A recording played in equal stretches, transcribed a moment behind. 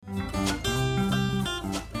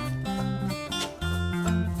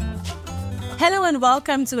Hello and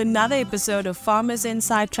welcome to another episode of Farmers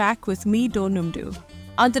Inside Track with me, Dawn Numdu.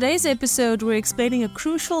 On today's episode, we're explaining a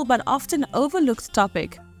crucial but often overlooked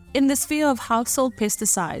topic in the sphere of household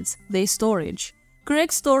pesticides, their storage.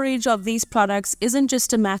 Correct storage of these products isn't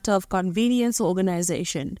just a matter of convenience or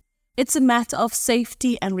organization. It's a matter of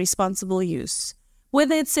safety and responsible use.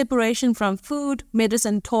 Whether it's separation from food,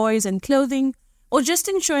 medicine, toys, and clothing, or just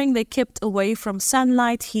ensuring they're kept away from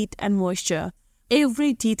sunlight, heat, and moisture,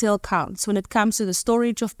 every detail counts when it comes to the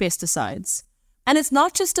storage of pesticides. And it's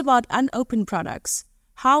not just about unopened products.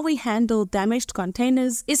 How we handle damaged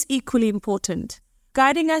containers is equally important.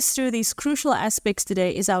 Guiding us through these crucial aspects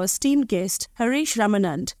today is our esteemed guest, Harish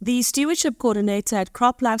Ramanand, the Stewardship Coordinator at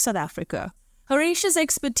CropLife South Africa. Harish's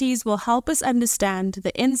expertise will help us understand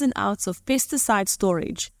the ins and outs of pesticide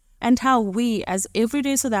storage and how we, as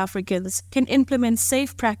everyday South Africans, can implement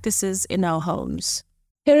safe practices in our homes.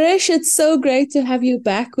 Harish, it's so great to have you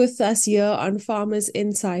back with us here on Farmers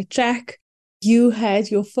Inside Track. You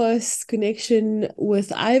had your first connection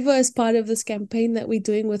with Ivor as part of this campaign that we're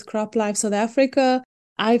doing with CropLife South Africa.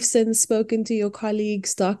 I've since spoken to your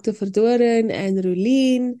colleagues, Dr. Verdoren and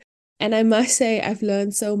Rulien, and I must say I've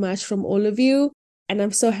learned so much from all of you, and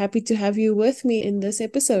I'm so happy to have you with me in this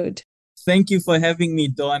episode. Thank you for having me,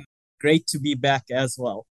 Dawn. Great to be back as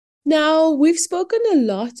well. Now, we've spoken a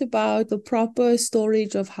lot about the proper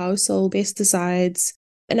storage of household pesticides,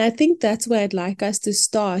 and I think that's where I'd like us to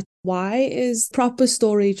start. Why is proper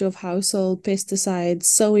storage of household pesticides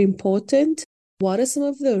so important? What are some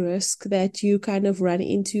of the risks that you kind of run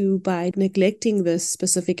into by neglecting this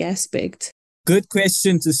specific aspect? Good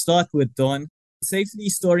question to start with, Dawn. Safely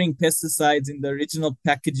storing pesticides in the original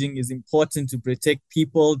packaging is important to protect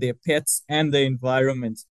people, their pets, and the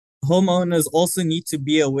environment. Homeowners also need to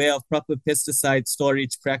be aware of proper pesticide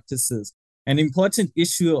storage practices. An important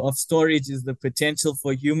issue of storage is the potential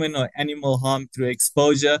for human or animal harm through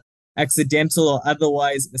exposure, accidental or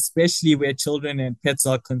otherwise, especially where children and pets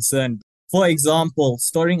are concerned. For example,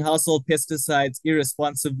 storing household pesticides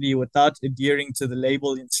irresponsibly without adhering to the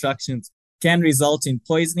label instructions can result in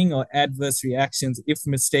poisoning or adverse reactions if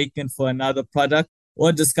mistaken for another product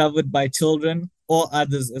or discovered by children or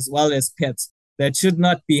others as well as pets that should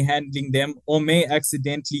not be handling them or may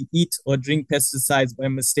accidentally eat or drink pesticides by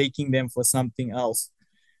mistaking them for something else.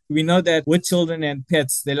 We know that with children and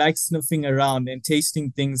pets, they like sniffing around and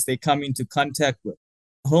tasting things they come into contact with.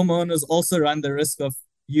 Homeowners also run the risk of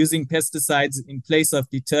using pesticides in place of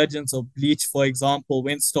detergents or bleach, for example,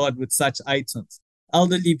 when stored with such items.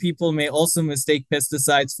 Elderly people may also mistake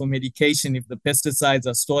pesticides for medication if the pesticides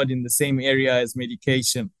are stored in the same area as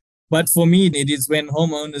medication. But for me, it is when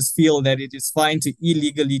homeowners feel that it is fine to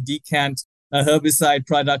illegally decant a herbicide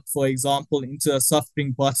product, for example, into a soft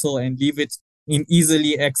drink bottle and leave it in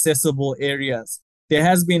easily accessible areas. There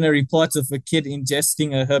has been a report of a kid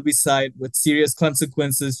ingesting a herbicide with serious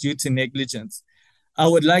consequences due to negligence. I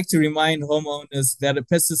would like to remind homeowners that a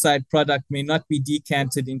pesticide product may not be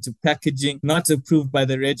decanted into packaging not approved by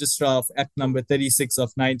the Registrar of Act Number 36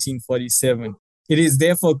 of 1947. It is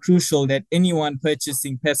therefore crucial that anyone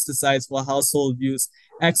purchasing pesticides for household use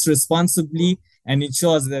acts responsibly and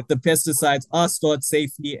ensures that the pesticides are stored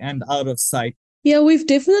safely and out of sight. Yeah, we've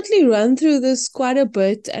definitely run through this quite a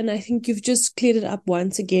bit, and I think you've just cleared it up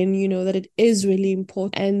once again, that it is really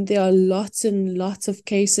important. And there are lots and lots of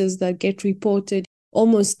cases that get reported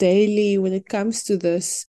almost daily when it comes to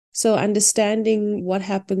this. So understanding what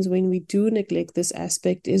happens when we do neglect this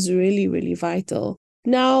aspect is really, really vital.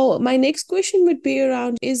 Now, my next question would be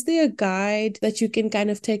around, is there a guide that you can kind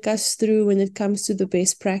of take us through when it comes to the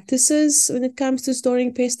best practices when it comes to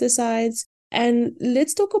storing pesticides? And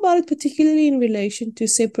let's talk about it particularly in relation to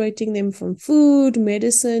separating them from food,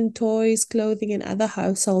 medicine, toys, clothing, and other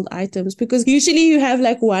household items. Because usually you have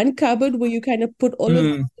like one cupboard where you kind of put all of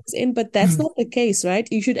things in, but that's not the case, right?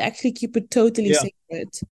 You should actually keep it totally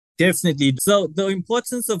separate. Definitely. So the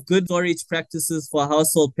importance of good storage practices for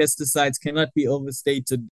household pesticides cannot be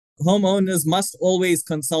overstated. Homeowners must always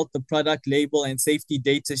consult the product label and safety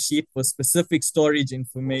data sheet for specific storage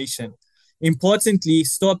information. Importantly,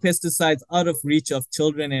 store pesticides out of reach of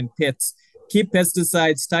children and pets. Keep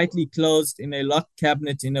pesticides tightly closed in a locked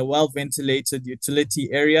cabinet in a well-ventilated utility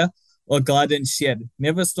area or garden shed.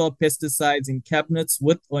 Never store pesticides in cabinets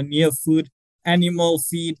with or near food, animal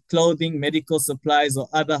feed, clothing, medical supplies, or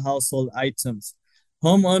other household items.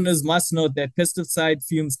 Homeowners must note that pesticide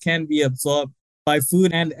fumes can be absorbed by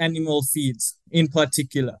food and animal feeds in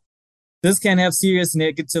particular. This can have serious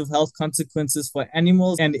negative health consequences for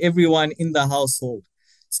animals and everyone in the household.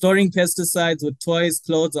 Storing pesticides with toys,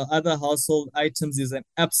 clothes, or other household items is an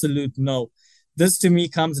absolute no. This to me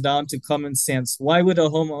comes down to common sense. Why would a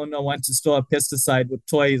homeowner want to store a pesticide with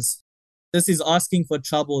toys? This is asking for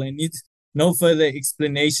trouble and needs no further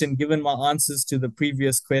explanation given my answers to the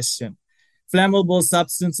previous question. Flammable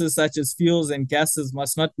substances such as fuels and gases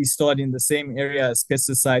must not be stored in the same area as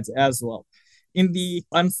pesticides as well. In the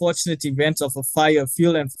unfortunate event of a fire,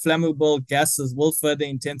 fuel and flammable gases will further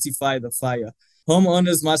intensify the fire.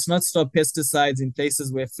 Homeowners must not store pesticides in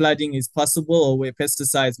places where flooding is possible or where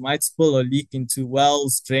pesticides might spill or leak into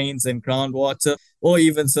wells, drains, and groundwater, or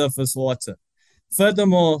even surface water.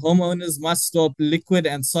 Furthermore, homeowners must store liquid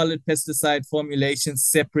and solid pesticide formulations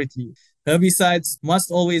separately. Herbicides must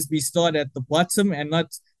always be stored at the bottom and not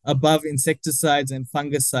above insecticides and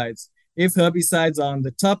fungicides. If herbicides are on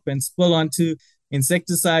the top and spill onto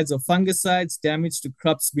insecticides or fungicides, damage to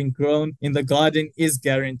crops being grown in the garden is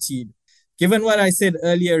guaranteed. Given what I said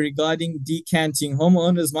earlier regarding decanting,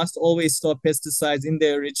 homeowners must always store pesticides in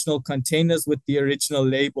their original containers with the original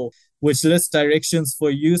label, which lists directions for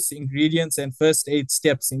use, ingredients, and first aid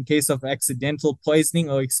steps in case of accidental poisoning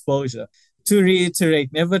or exposure. To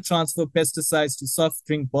reiterate, never transfer pesticides to soft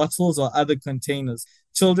drink bottles or other containers.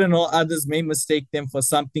 Children or others may mistake them for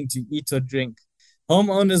something to eat or drink.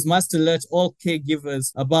 Homeowners must alert all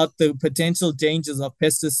caregivers about the potential dangers of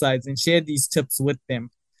pesticides and share these tips with them.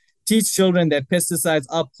 Teach children that pesticides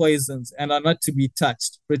are poisons and are not to be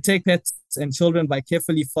touched. Protect pets and children by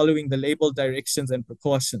carefully following the label directions and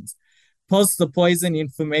precautions. Post the Poison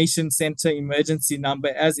Information Center emergency number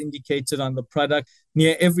as indicated on the product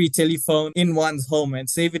near every telephone in one's home and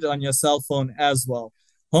save it on your cell phone as well.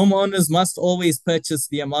 Homeowners must always purchase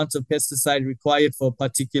the amount of pesticide required for a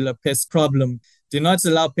particular pest problem. Do not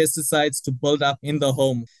allow pesticides to build up in the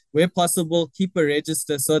home. Where possible, keep a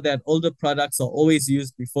register so that older products are always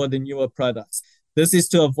used before the newer products. This is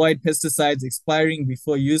to avoid pesticides expiring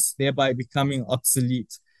before use, thereby becoming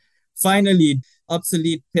obsolete. Finally,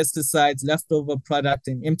 obsolete pesticides, leftover product,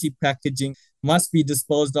 and empty packaging must be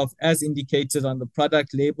disposed of as indicated on the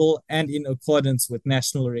product label and in accordance with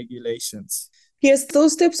national regulations. Yes,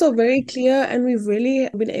 those tips are very clear, and we've really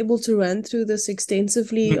been able to run through this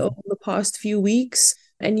extensively over the past few weeks.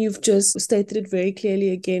 And you've just stated it very clearly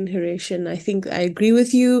again, Harish, and I think I agree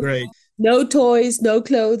with you. Great. No toys, no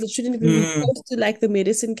clothes. It shouldn't even be close to like the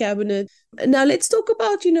medicine cabinet. Now let's talk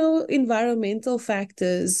about, environmental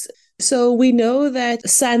factors. So we know that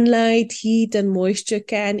sunlight, heat, and moisture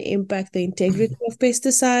can impact the integrity of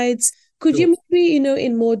pesticides. Could you maybe,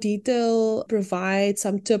 in more detail, provide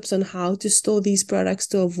some tips on how to store these products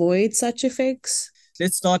to avoid such effects?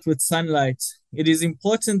 Let's start with sunlight. It is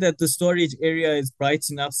important that the storage area is bright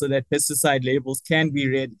enough so that pesticide labels can be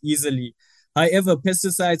read easily. However,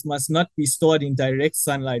 pesticides must not be stored in direct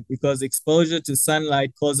sunlight because exposure to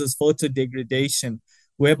sunlight causes photodegradation,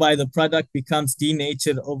 whereby the product becomes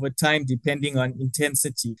denatured over time depending on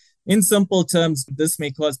intensity. In simple terms, this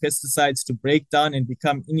may cause pesticides to break down and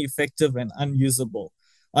become ineffective and unusable.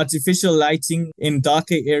 Artificial lighting in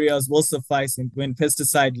darker areas will suffice when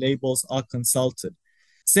pesticide labels are consulted.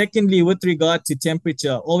 Secondly, with regard to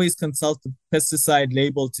temperature, always consult the pesticide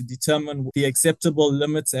label to determine the acceptable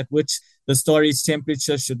limits at which the storage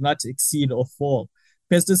temperature should not exceed or fall.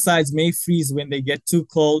 Pesticides may freeze when they get too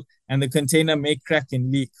cold, and the container may crack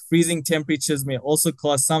and leak. Freezing temperatures may also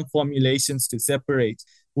cause some formulations to separate,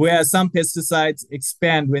 whereas some pesticides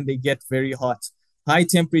expand when they get very hot. High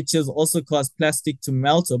temperatures also cause plastic to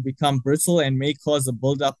melt or become brittle and may cause a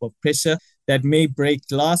buildup of pressure that may break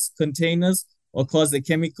glass containers or cause the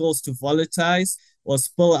chemicals to volatilize or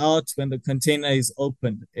spill out when the container is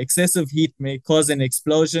opened. Excessive heat may cause an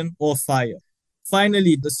explosion or fire.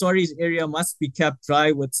 Finally, the storage area must be kept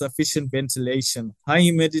dry with sufficient ventilation. High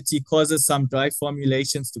humidity causes some dry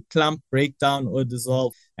formulations to clump, break down, or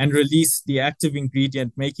dissolve and release the active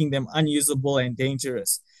ingredient, making them unusable and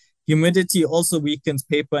dangerous. Humidity also weakens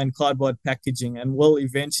paper and cardboard packaging and will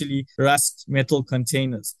eventually rust metal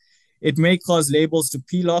containers. It may cause labels to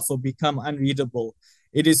peel off or become unreadable.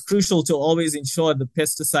 It is crucial to always ensure the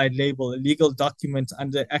pesticide label, a legal document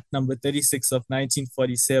under Act number 36 of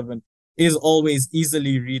 1947, is always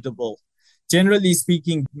easily readable. Generally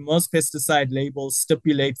speaking, most pesticide labels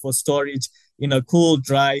stipulate for storage in a cool,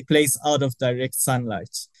 dry place out of direct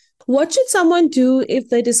sunlight. What should someone do if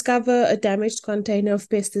they discover a damaged container of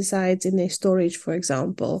pesticides in their storage, for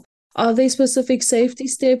example? Are there specific safety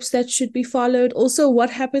steps that should be followed? Also, what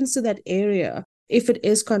happens to that area if it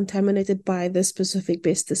is contaminated by the specific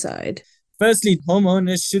pesticide? Firstly,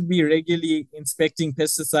 homeowners should be regularly inspecting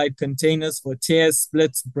pesticide containers for tears,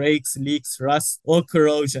 splits, breaks, leaks, rust, or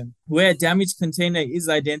corrosion. Where a damaged container is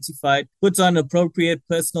identified, put on appropriate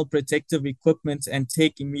personal protective equipment and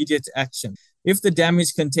take immediate action. If the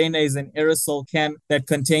damaged container is an aerosol can that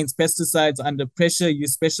contains pesticides under pressure,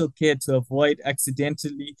 use special care to avoid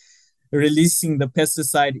accidentally releasing the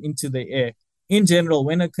pesticide into the air. In general,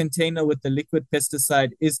 when a container with the liquid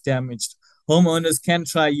pesticide is damaged, homeowners can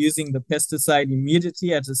try using the pesticide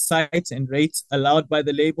immediately at a site and rate allowed by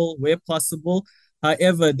the label where possible.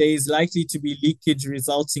 However, there is likely to be leakage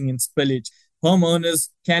resulting in spillage. Homeowners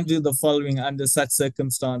can do the following under such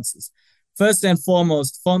circumstances. First and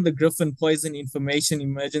foremost, phone the Griffin Poison Information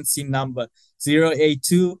Emergency number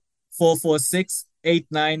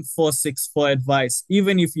 082-446-8946 for advice,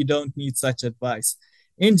 even if you don't need such advice.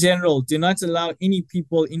 In general, do not allow any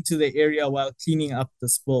people into the area while cleaning up the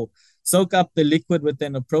spill. Soak up the liquid with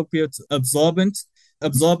an appropriate absorbent.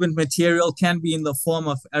 Absorbent material can be in the form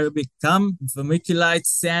of Arabic gum, vermiculite,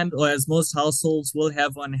 sand, or as most households will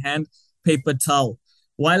have on hand, paper towel.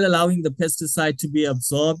 While allowing the pesticide to be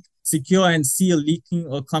absorbed, secure and seal leaking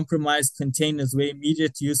or compromised containers where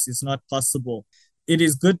immediate use is not possible. It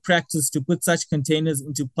is good practice to put such containers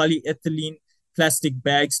into polyethylene plastic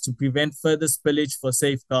bags to prevent further spillage for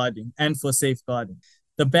safeguarding.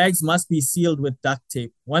 The bags must be sealed with duct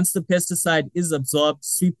tape. Once the pesticide is absorbed,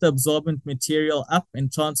 sweep the absorbent material up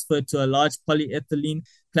and transfer to a large polyethylene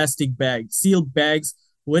plastic bag. Seal bags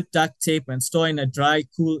with duct tape and store in a dry,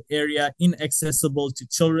 cool area inaccessible to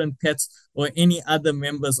children, pets, or any other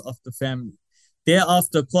members of the family.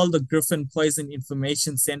 Thereafter, call the Griffin Poison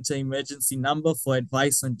Information Center emergency number for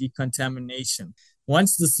advice on decontamination.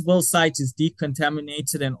 Once the spill site is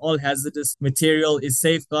decontaminated and all hazardous material is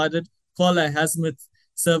safeguarded, call a hazmat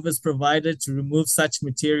service provider to remove such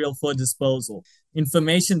material for disposal.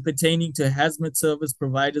 Information pertaining to hazmat service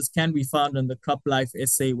providers can be found on the CropLife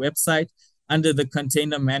SA website under the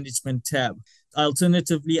Container Management tab.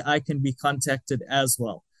 Alternatively, I can be contacted as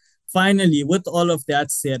well. Finally, with all of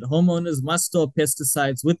that said, homeowners must store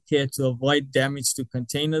pesticides with care to avoid damage to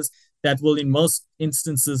containers that will in most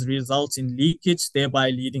instances result in leakage, thereby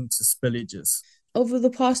leading to spillages. Over the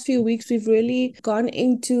past few weeks, we've really gone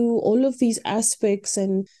into all of these aspects,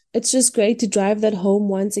 and it's just great to drive that home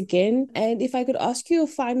once again. And if I could ask you a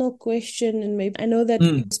final question, and maybe I know that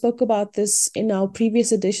we spoke about this in our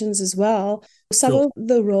previous editions as well, some of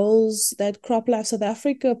the roles that CropLife South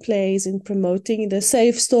Africa plays in promoting the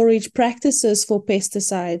safe storage practices for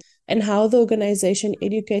pesticides and how the organization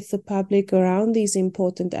educates the public around these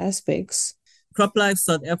important aspects. CropLife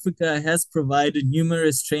South Africa has provided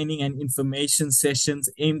numerous training and information sessions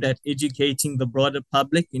aimed at educating the broader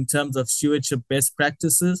public in terms of stewardship best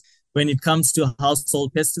practices when it comes to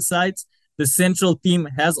household pesticides. The central theme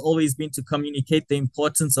has always been to communicate the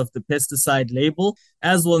importance of the pesticide label,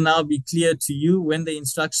 as will now be clear to you when the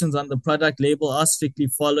instructions on the product label are strictly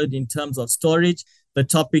followed in terms of storage. The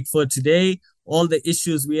topic for today, all the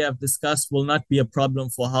issues we have discussed will not be a problem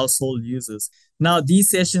for household users. Now, these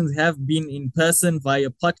sessions have been in person via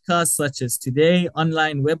podcasts such as today,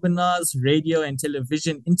 online webinars, radio and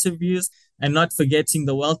television interviews, and not forgetting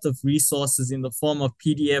the wealth of resources in the form of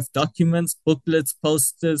PDF documents, booklets,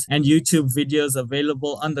 posters, and YouTube videos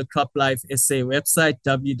available on the CropLife SA website,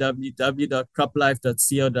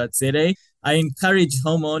 www.croplife.co.za. I encourage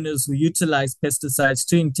homeowners who utilize pesticides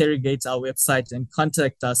to interrogate our website and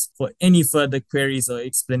contact us for any further queries or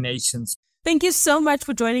explanations. Thank you so much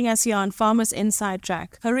for joining us here on Farmers Inside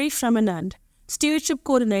Track. Harish Ramanand, Stewardship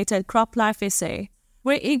Coordinator at CropLife SA.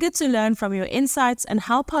 We're eager to learn from your insights and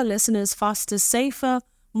help our listeners foster safer,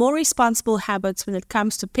 more responsible habits when it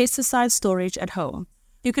comes to pesticide storage at home.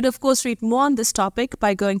 You could, of course, read more on this topic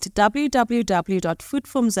by going to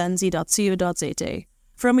www.foodformzansi.co.za.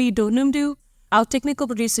 From me, Donumdu, our technical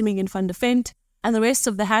producer Megan van der Vent, and the rest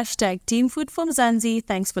of the hashtag Team Food from Zanzi,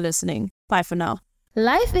 thanks for listening. Bye for now.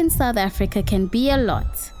 Life in South Africa can be a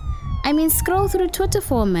lot. I mean, scroll through Twitter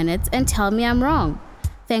for a minute and tell me I'm wrong.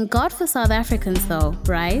 Thank God for South Africans though,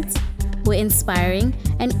 right? We're inspiring,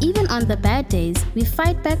 and even on the bad days, we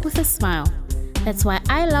fight back with a smile. That's why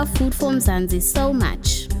I love Food for Mzansi so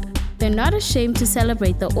much. They're not ashamed to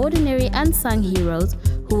celebrate the ordinary unsung heroes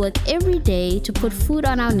who work every day to put food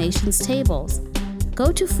on our nation's tables.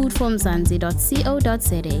 Go to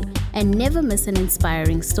foodformzansi.co.za and never miss an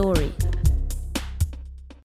inspiring story.